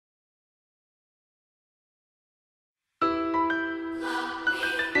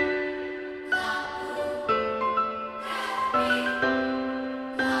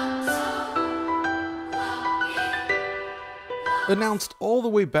Announced all the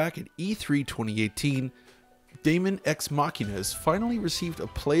way back at E3 2018, Daemon X Machina has finally received a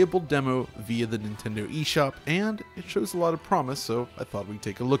playable demo via the Nintendo eShop, and it shows a lot of promise, so I thought we'd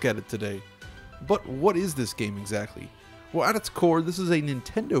take a look at it today. But what is this game exactly? Well, at its core, this is a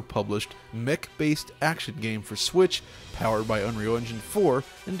Nintendo-published, mech-based action game for Switch, powered by Unreal Engine 4,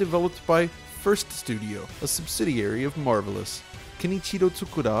 and developed by First Studio, a subsidiary of Marvelous. Kenichiro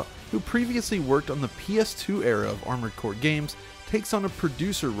Tsukura, who previously worked on the PS2 era of Armored Core games, takes on a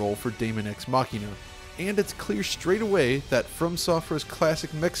producer role for Daemon X Machina, and it's clear straight away that From Software's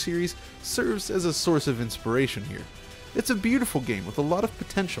classic mech series serves as a source of inspiration here. It's a beautiful game with a lot of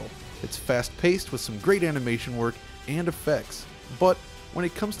potential. It's fast-paced with some great animation work and effects, but when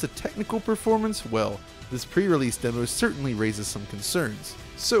it comes to technical performance, well, this pre-release demo certainly raises some concerns.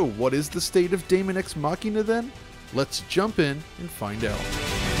 So what is the state of Daemon X Machina then? Let's jump in and find out.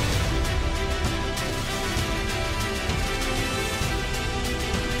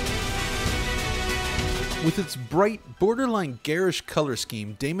 With its bright, borderline garish color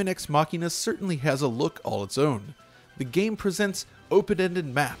scheme, Daemon X Machina certainly has a look all its own. The game presents open-ended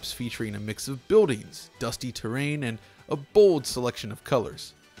maps featuring a mix of buildings, dusty terrain, and a bold selection of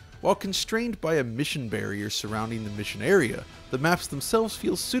colors. While constrained by a mission barrier surrounding the mission area, the maps themselves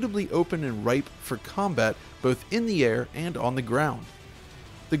feel suitably open and ripe for combat both in the air and on the ground.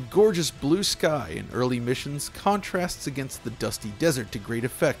 The gorgeous blue sky in early missions contrasts against the dusty desert to great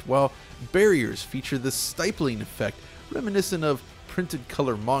effect, while barriers feature the stifling effect reminiscent of printed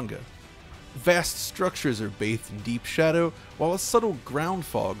color manga. Vast structures are bathed in deep shadow, while a subtle ground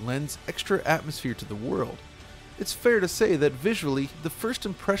fog lends extra atmosphere to the world. It's fair to say that visually, the first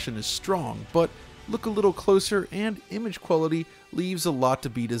impression is strong, but look a little closer and image quality leaves a lot to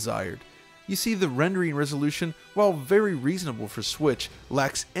be desired. You see, the rendering resolution, while very reasonable for Switch,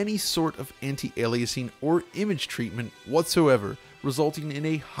 lacks any sort of anti-aliasing or image treatment whatsoever, resulting in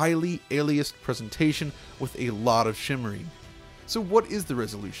a highly aliased presentation with a lot of shimmering. So what is the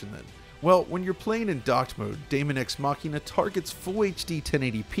resolution then? Well, when you're playing in docked mode, Daemon X Machina targets Full HD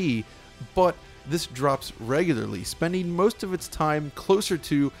 1080p, but this drops regularly, spending most of its time closer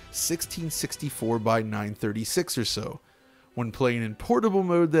to 1664 by 936 or so. When playing in portable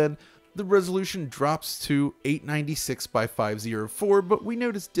mode then, the resolution drops to 896 by 504, but we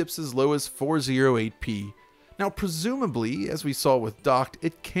notice dips as low as 408p. Now presumably, as we saw with docked,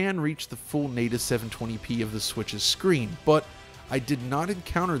 it can reach the full native 720p of the Switch's screen, but I did not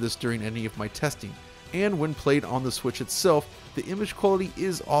encounter this during any of my testing, and when played on the Switch itself, the image quality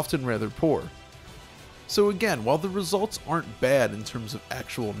is often rather poor. So again, while the results aren't bad in terms of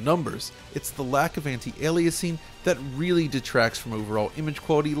actual numbers, it's the lack of anti-aliasing that really detracts from overall image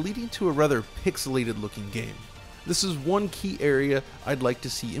quality, leading to a rather pixelated looking game. This is one key area I'd like to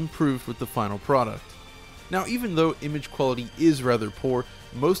see improved with the final product. Now, even though image quality is rather poor,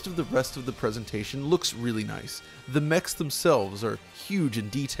 most of the rest of the presentation looks really nice. The mechs themselves are huge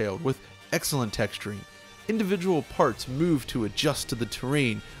and detailed with excellent texturing. Individual parts move to adjust to the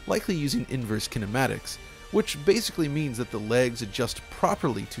terrain, likely using inverse kinematics, which basically means that the legs adjust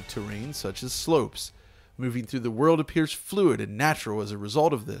properly to terrain such as slopes. Moving through the world appears fluid and natural as a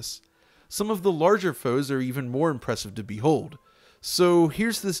result of this. Some of the larger foes are even more impressive to behold. So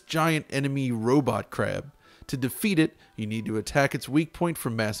here's this giant enemy robot crab. To defeat it, you need to attack its weak point for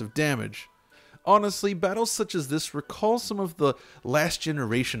massive damage. Honestly, battles such as this recall some of the last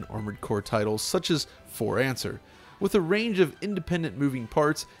generation Armored Core titles such as For Answer. With a range of independent moving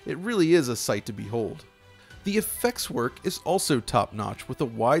parts, it really is a sight to behold. The effects work is also top-notch with a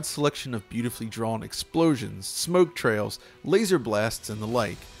wide selection of beautifully drawn explosions, smoke trails, laser blasts, and the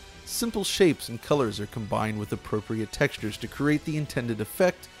like. Simple shapes and colors are combined with appropriate textures to create the intended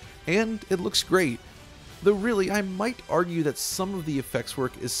effect, and it looks great. Though really, I might argue that some of the effects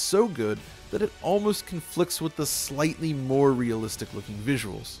work is so good that it almost conflicts with the slightly more realistic looking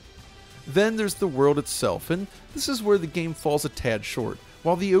visuals. Then there's the world itself, and this is where the game falls a tad short.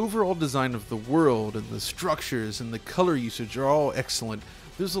 While the overall design of the world and the structures and the color usage are all excellent,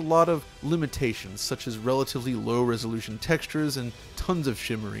 there's a lot of limitations such as relatively low resolution textures and tons of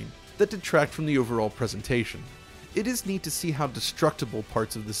shimmering that detract from the overall presentation. It is neat to see how destructible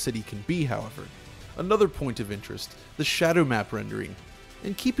parts of the city can be, however. Another point of interest, the shadow map rendering.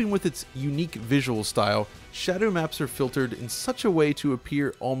 In keeping with its unique visual style, shadow maps are filtered in such a way to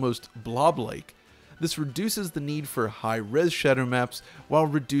appear almost blob-like. This reduces the need for high-res shadow maps while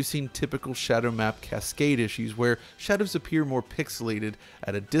reducing typical shadow map cascade issues where shadows appear more pixelated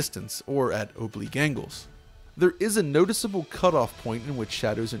at a distance or at oblique angles. There is a noticeable cutoff point in which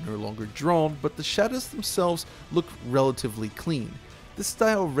shadows are no longer drawn, but the shadows themselves look relatively clean. This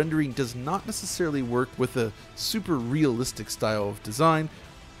style of rendering does not necessarily work with a super realistic style of design,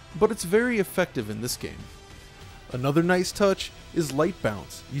 but it's very effective in this game. Another nice touch is light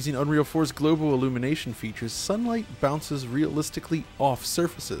bounce. Using Unreal 4's global illumination features, sunlight bounces realistically off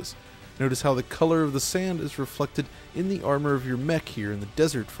surfaces. Notice how the color of the sand is reflected in the armor of your mech here in the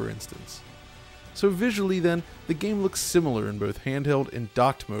desert, for instance. So visually then, the game looks similar in both handheld and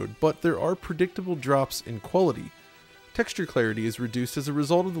docked mode, but there are predictable drops in quality. Texture clarity is reduced as a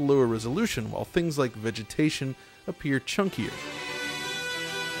result of the lower resolution, while things like vegetation appear chunkier.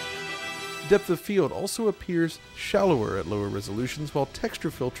 Depth of field also appears shallower at lower resolutions, while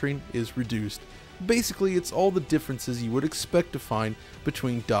texture filtering is reduced. Basically, it's all the differences you would expect to find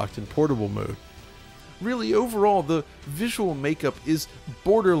between docked and portable mode. Really, overall, the visual makeup is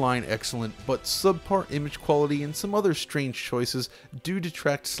borderline excellent, but subpar image quality and some other strange choices do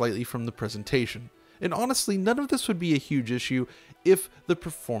detract slightly from the presentation. And honestly, none of this would be a huge issue if the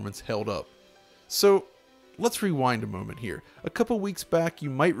performance held up. So, let's rewind a moment here. A couple weeks back, you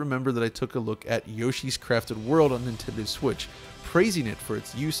might remember that I took a look at Yoshi's Crafted World on Nintendo Switch, praising it for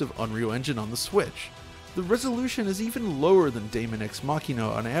its use of Unreal Engine on the Switch. The resolution is even lower than Daemon X Machina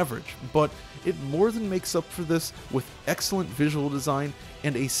on average, but it more than makes up for this with excellent visual design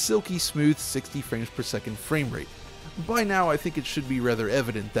and a silky smooth 60 frames per second frame rate. By now, I think it should be rather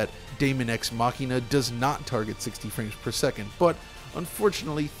evident that Daemon X Machina does not target 60 frames per second, but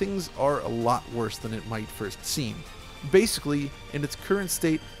unfortunately, things are a lot worse than it might first seem. Basically, in its current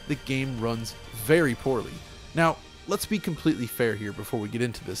state, the game runs very poorly. Now, let's be completely fair here before we get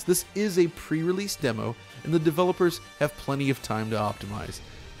into this. This is a pre-release demo, and the developers have plenty of time to optimize.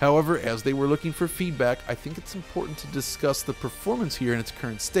 However, as they were looking for feedback, I think it's important to discuss the performance here in its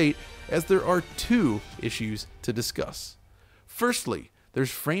current state, as there are two issues to discuss. Firstly, there's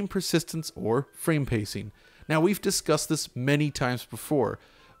frame persistence or frame pacing. Now, we've discussed this many times before,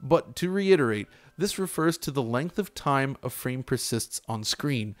 but to reiterate, this refers to the length of time a frame persists on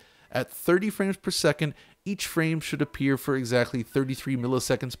screen. At 30 frames per second, each frame should appear for exactly 33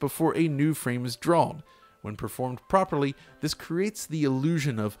 milliseconds before a new frame is drawn. When performed properly, this creates the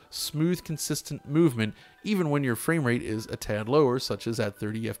illusion of smooth, consistent movement even when your frame rate is a tad lower, such as at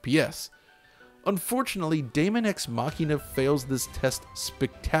 30 FPS. Unfortunately, Daemon X Machina fails this test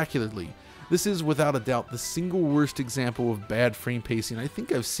spectacularly. This is without a doubt the single worst example of bad frame pacing I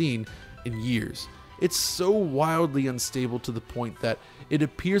think I've seen in years. It's so wildly unstable to the point that it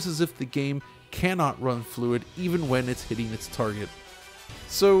appears as if the game cannot run fluid even when it's hitting its target.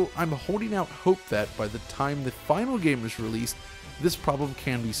 So I'm holding out hope that by the time the final game is released, this problem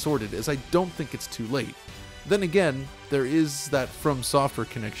can be sorted, as I don't think it's too late. Then again, there is that From Software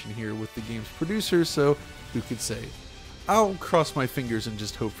connection here with the game's producer, so who could say? I'll cross my fingers and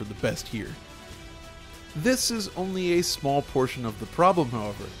just hope for the best here. This is only a small portion of the problem,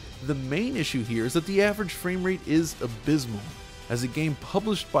 however. The main issue here is that the average frame rate is abysmal. As a game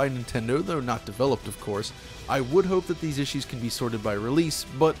published by Nintendo, though not developed of course, I would hope that these issues can be sorted by release,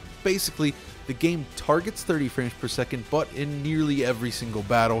 but basically, the game targets 30 frames per second, but in nearly every single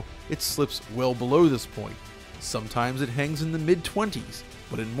battle, it slips well below this point. Sometimes it hangs in the mid-20s,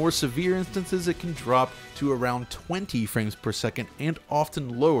 but in more severe instances it can drop to around 20 frames per second and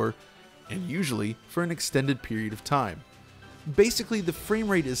often lower, and usually for an extended period of time. Basically, the frame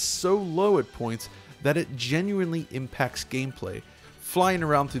rate is so low at points that it genuinely impacts gameplay. Flying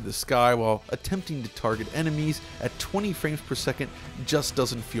around through the sky while attempting to target enemies at 20 frames per second just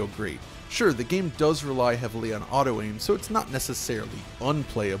doesn't feel great. Sure, the game does rely heavily on auto-aim, so it's not necessarily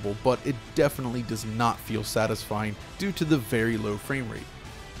unplayable, but it definitely does not feel satisfying due to the very low frame rate.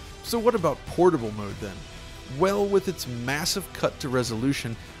 So what about portable mode then? Well, with its massive cut to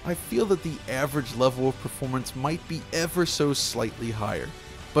resolution, I feel that the average level of performance might be ever so slightly higher.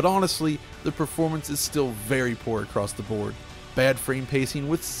 But honestly, the performance is still very poor across the board. Bad frame pacing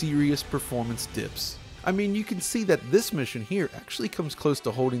with serious performance dips. I mean, you can see that this mission here actually comes close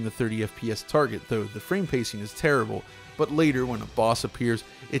to holding the 30 FPS target, though the frame pacing is terrible, but later when a boss appears,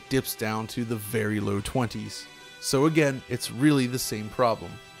 it dips down to the very low 20s. So again, it's really the same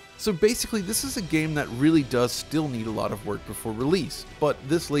problem. So basically, this is a game that really does still need a lot of work before release, but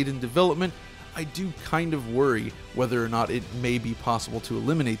this late in development, I do kind of worry whether or not it may be possible to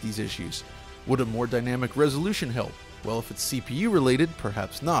eliminate these issues. Would a more dynamic resolution help? Well, if it's CPU related,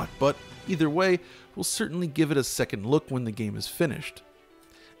 perhaps not, but either way, we'll certainly give it a second look when the game is finished.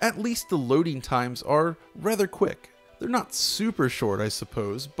 At least the loading times are rather quick. They're not super short, I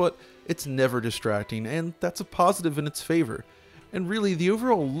suppose, but it's never distracting, and that's a positive in its favor. And really, the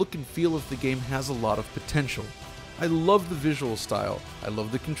overall look and feel of the game has a lot of potential. I love the visual style, I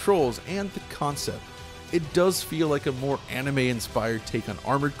love the controls, and the concept. It does feel like a more anime-inspired take on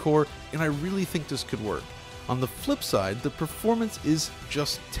Armored Core, and I really think this could work. On the flip side, the performance is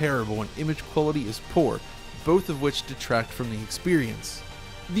just terrible and image quality is poor, both of which detract from the experience.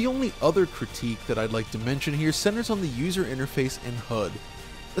 The only other critique that I'd like to mention here centers on the user interface and HUD.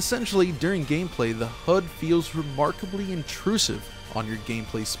 Essentially, during gameplay, the HUD feels remarkably intrusive on your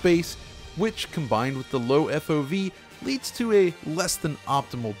gameplay space, which, combined with the low FOV, leads to a less than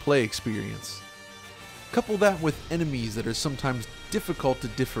optimal play experience. Couple that with enemies that are sometimes difficult to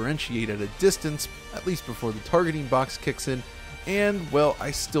differentiate at a distance, at least before the targeting box kicks in, and, well,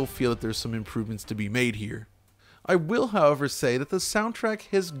 I still feel that there's some improvements to be made here. I will, however, say that the soundtrack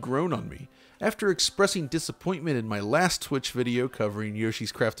has grown on me. After expressing disappointment in my last Twitch video covering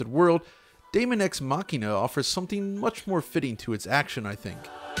Yoshi's Crafted World, Daemon X Machina offers something much more fitting to its action, I think.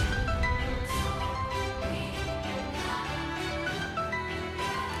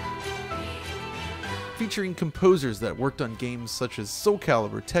 Featuring composers that worked on games such as Soul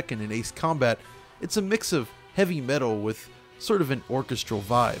Calibur, Tekken, and Ace Combat, it's a mix of heavy metal with sort of an orchestral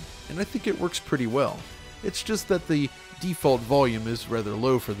vibe, and I think it works pretty well. It's just that the default volume is rather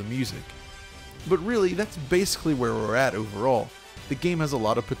low for the music. But really, that's basically where we're at overall. The game has a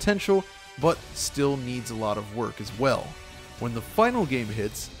lot of potential, but still needs a lot of work as well. When the final game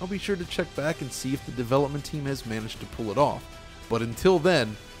hits, I'll be sure to check back and see if the development team has managed to pull it off. But until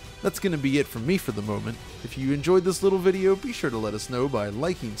then, that's going to be it from me for the moment. If you enjoyed this little video, be sure to let us know by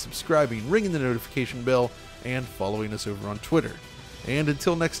liking, subscribing, ringing the notification bell, and following us over on Twitter. And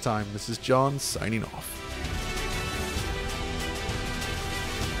until next time, this is John signing off.